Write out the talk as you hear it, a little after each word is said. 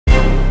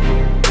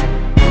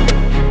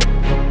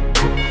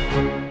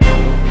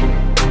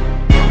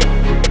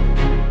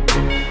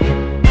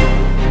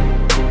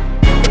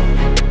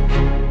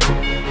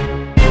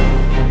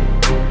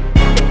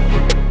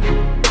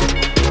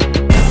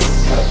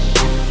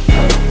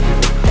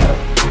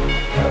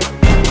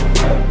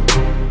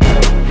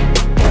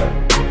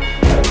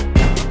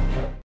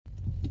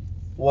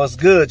What's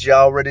good? You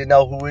already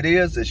know who it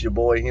is. It's your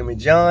boy Hemi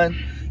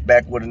John,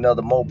 back with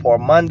another Mopar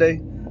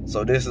Monday.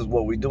 So this is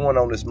what we're doing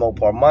on this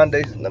Mopar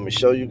Monday. Let me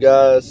show you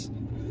guys.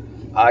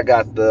 I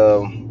got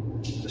the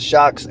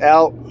shocks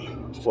out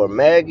for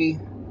Maggie,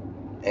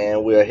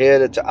 and we're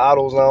headed to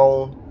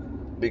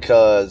AutoZone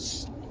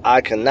because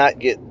I cannot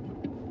get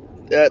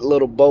that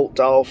little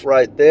bolt off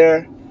right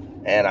there,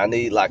 and I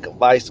need like a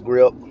vice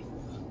grip.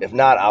 If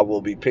not, I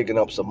will be picking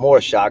up some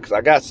more shocks.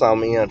 I got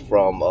some in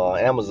from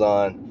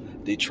Amazon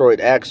Detroit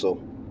axle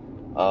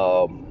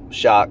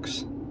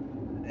shocks,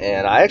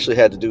 and I actually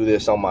had to do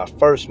this on my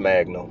first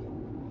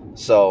Magnum.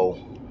 So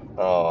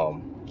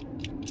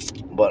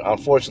but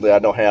unfortunately I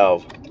don't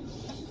have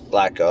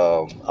like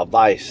a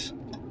vise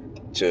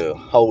to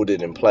hold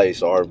it in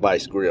place, or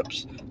vice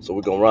grips. So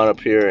we're gonna run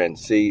up here and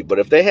see. But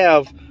if they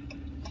have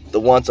the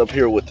ones up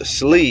here with the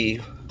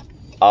sleeve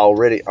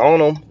already on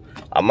them,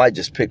 I might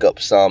just pick up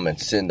some and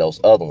send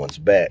those other ones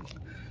back.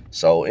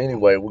 So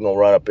anyway, we're gonna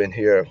run up in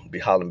here, be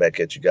hollering back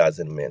at you guys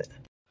in a minute.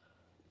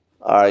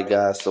 All right,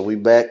 guys, so we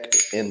back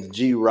in the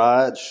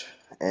G-Raj,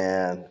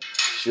 and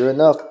sure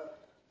enough,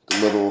 the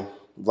little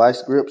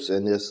vice grips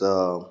and this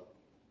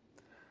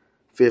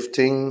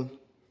 15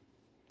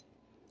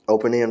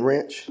 open-end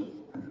wrench,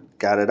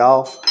 got it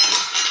off.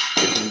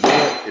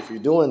 If you're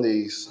doing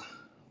these,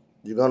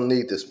 you're gonna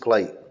need this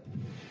plate,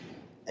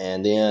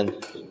 and then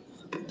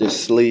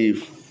this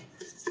sleeve.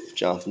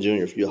 Jonathan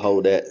Jr., if you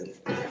hold that,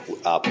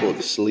 I'll pull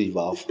the sleeve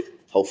off,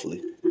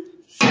 hopefully.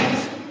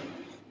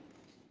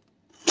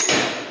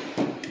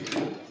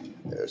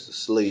 There's the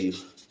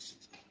sleeve.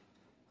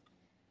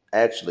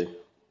 Actually,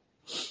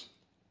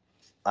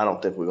 I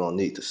don't think we're gonna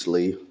need the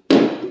sleeve,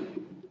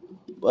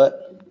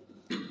 but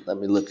let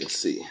me look and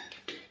see.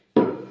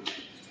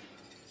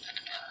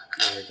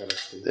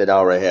 It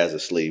already has a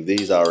sleeve.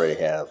 These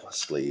already have a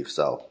sleeve,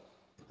 so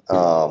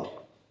but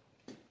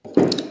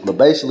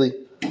basically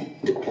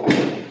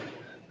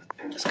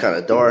it's kind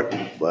of dark,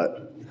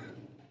 but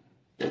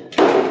you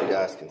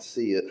guys can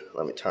see it.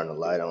 Let me turn the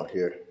light on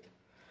here.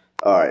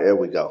 All right, there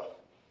we go.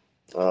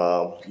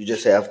 You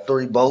just have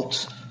 3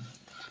 bolts.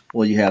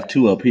 Well, you have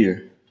 2 up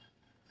here,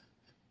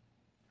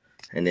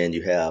 and then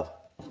you have,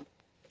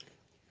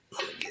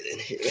 let me get in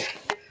here.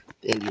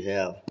 Then you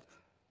have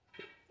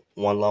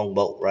 1 long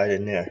bolt right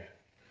in there,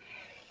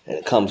 and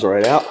it comes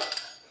right out,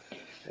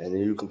 and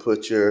then you can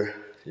put your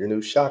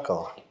new shock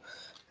on,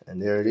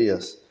 and there it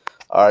is.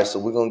 All right, so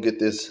we're gonna get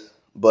this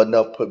button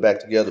up, put back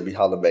together, be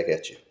hollering back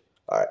at you.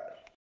 All right.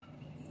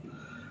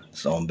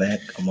 So I'm back.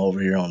 I'm over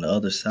here on the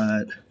other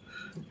side.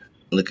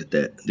 Look at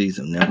that. These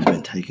have never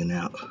been taken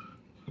out.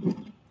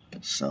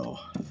 So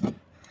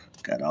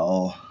got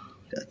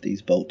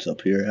these bolts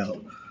up here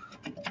out.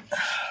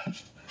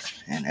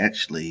 And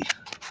actually,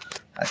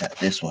 I got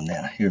this one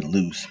down here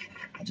loose.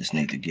 I just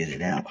need to get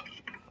it out.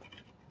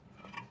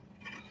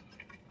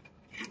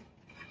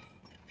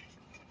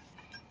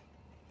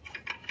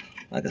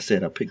 Like I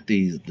said, I picked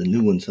the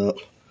new ones up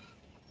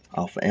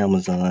off of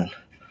Amazon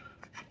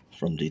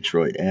from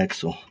Detroit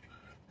Axle,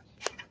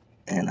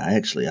 and I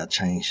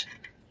changed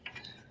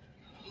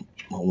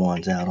my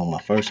ones out on my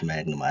first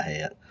Magnum I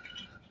had.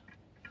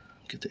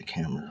 Get that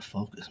camera to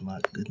focus. My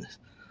goodness,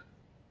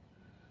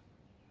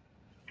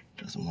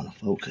 doesn't want to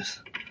focus.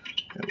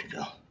 There we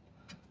go.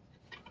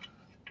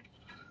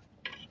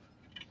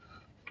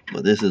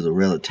 But this is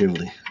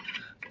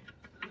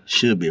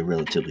should be a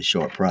relatively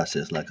short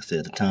process. Like I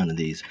said, a ton of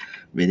these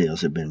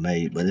videos have been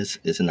made, but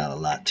it's not a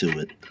lot to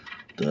it.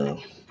 The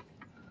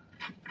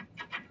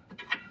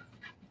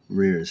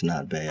rear is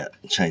not bad.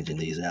 Changing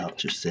these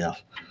out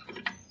yourself.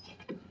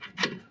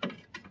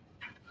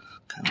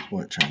 Kind of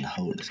hard trying to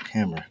hold this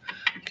camera,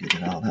 get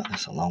it all out.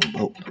 That's a long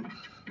bolt.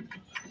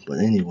 But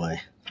anyway,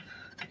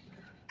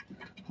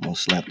 I'm gonna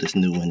slap this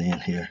new one in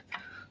here.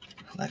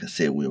 Like I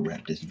said, we'll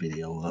wrap this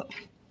video up.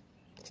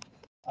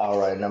 All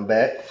right, and I'm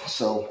back.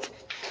 So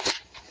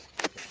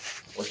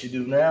what you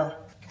do now,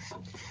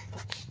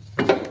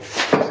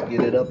 just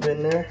get it up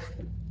in there.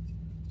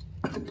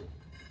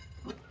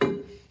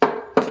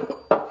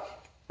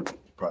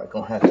 Probably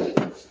gonna have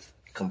to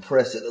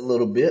compress it a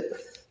little bit.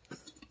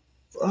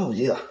 Oh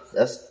yeah,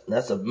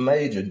 that's a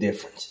major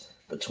difference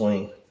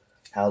between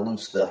how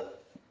loose the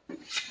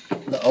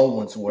old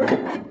ones were.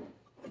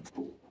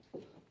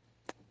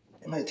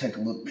 It might take a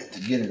little bit to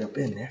get it up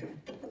in there.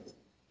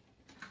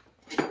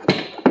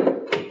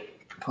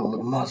 Put a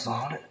little muzzle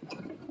on it.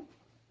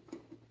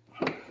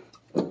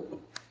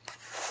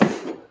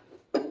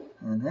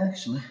 And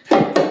actually,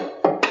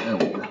 there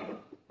we go.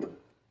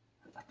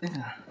 I think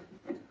I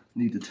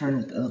need to turn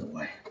it the other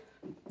way.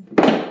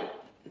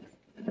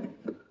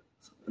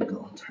 So we're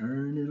gonna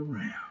turn it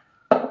around.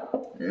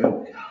 There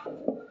we go.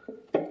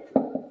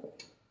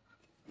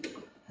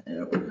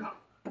 There we go.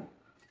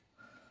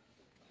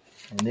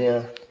 And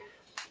then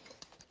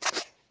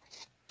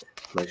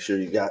make sure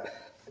you got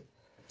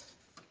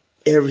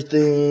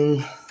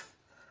everything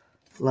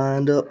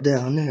lined up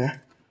down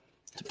there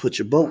to put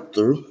your bolt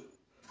through.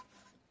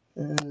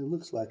 And it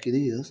looks like it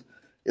is.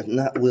 If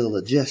not, we'll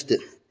adjust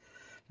it.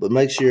 But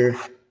make sure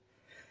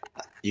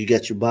you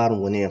get your bottom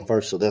one in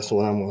first, so that's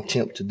what I'm gonna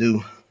attempt to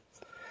do.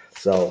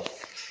 So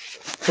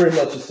pretty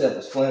much it's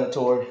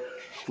self-explanatory.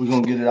 We're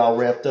gonna get it all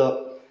wrapped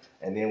up,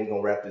 and then we're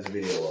gonna wrap this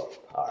video up.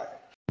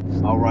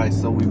 All right,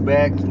 so we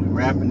back. We're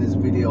wrapping this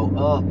video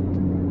up.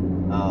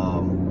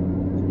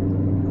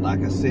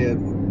 Like I said,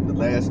 the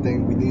last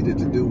thing we needed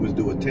to do was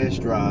do a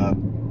test drive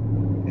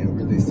and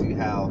really see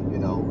how, you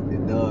know,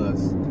 it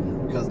does.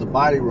 Because the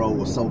body roll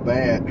was so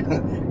bad,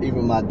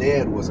 even my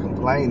dad was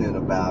complaining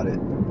about it,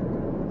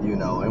 you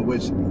know, in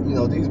which, you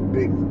know, these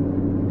big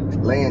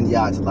land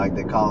yachts, like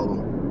they call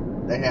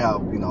them, they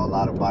have, you know, a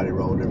lot of body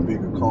roll. They're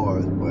bigger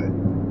cars, but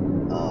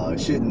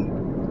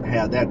shouldn't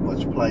have that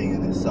much play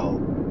in it.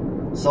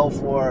 So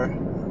far,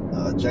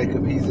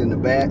 Jacob, he's in the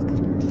back.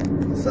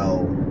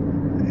 So,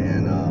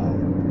 and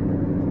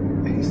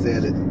he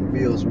said it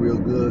feels real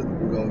good.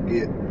 We're gonna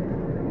get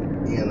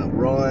in a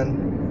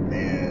run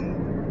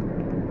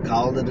and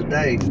call it a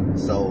day.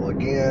 So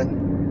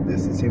again,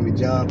 this is Hemi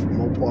John from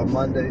Mopar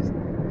Mondays.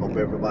 Hope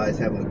everybody's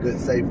having a good,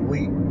 safe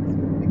week.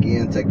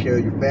 Again, take care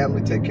of your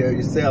family, take care of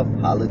yourself.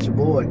 Holla at your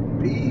boy.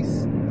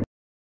 Peace.